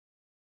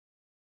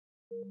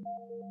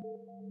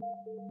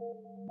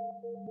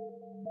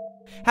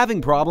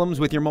Having problems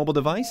with your mobile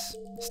device?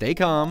 Stay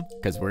calm,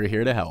 because we're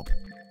here to help.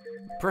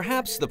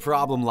 Perhaps the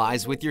problem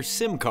lies with your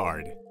SIM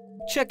card.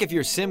 Check if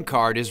your SIM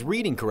card is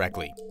reading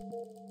correctly.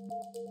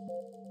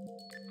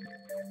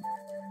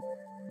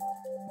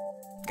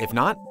 If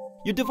not,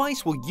 your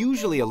device will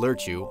usually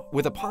alert you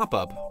with a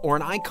pop-up or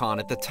an icon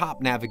at the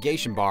top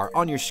navigation bar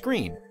on your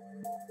screen.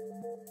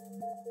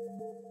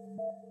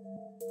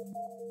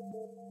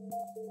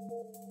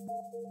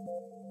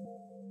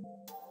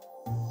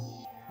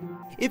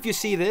 If you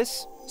see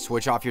this,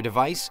 switch off your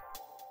device,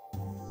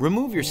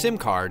 remove your SIM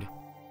card,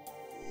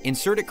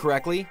 insert it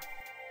correctly,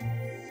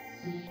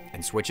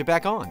 and switch it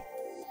back on.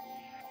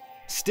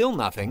 Still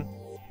nothing?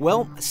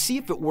 Well, see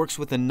if it works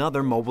with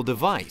another mobile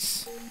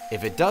device.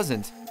 If it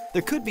doesn't,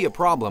 there could be a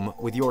problem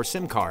with your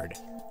SIM card.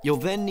 You'll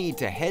then need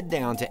to head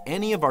down to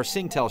any of our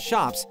Singtel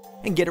shops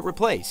and get it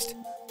replaced.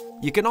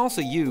 You can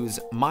also use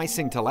My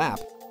Singtel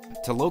app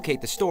to locate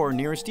the store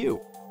nearest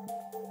you.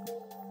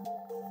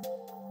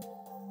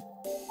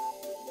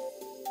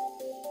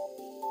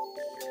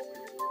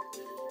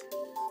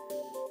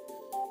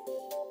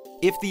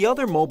 If the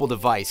other mobile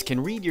device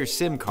can read your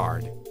SIM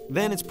card,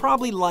 then it's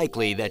probably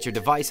likely that your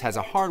device has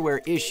a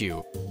hardware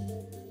issue.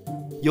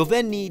 You'll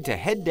then need to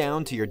head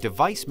down to your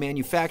device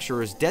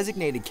manufacturer's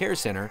designated care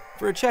center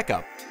for a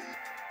checkup.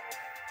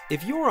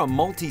 If you're a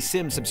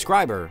multi-SIM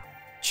subscriber,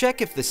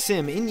 check if the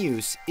SIM in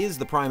use is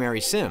the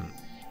primary SIM.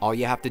 All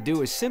you have to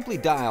do is simply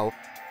dial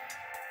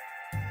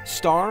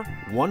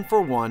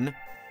 *141#.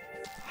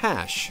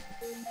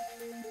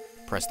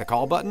 Press the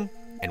call button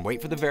and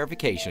wait for the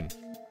verification.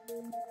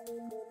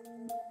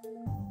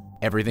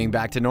 Everything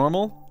back to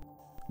normal?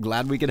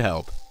 Glad we could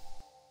help.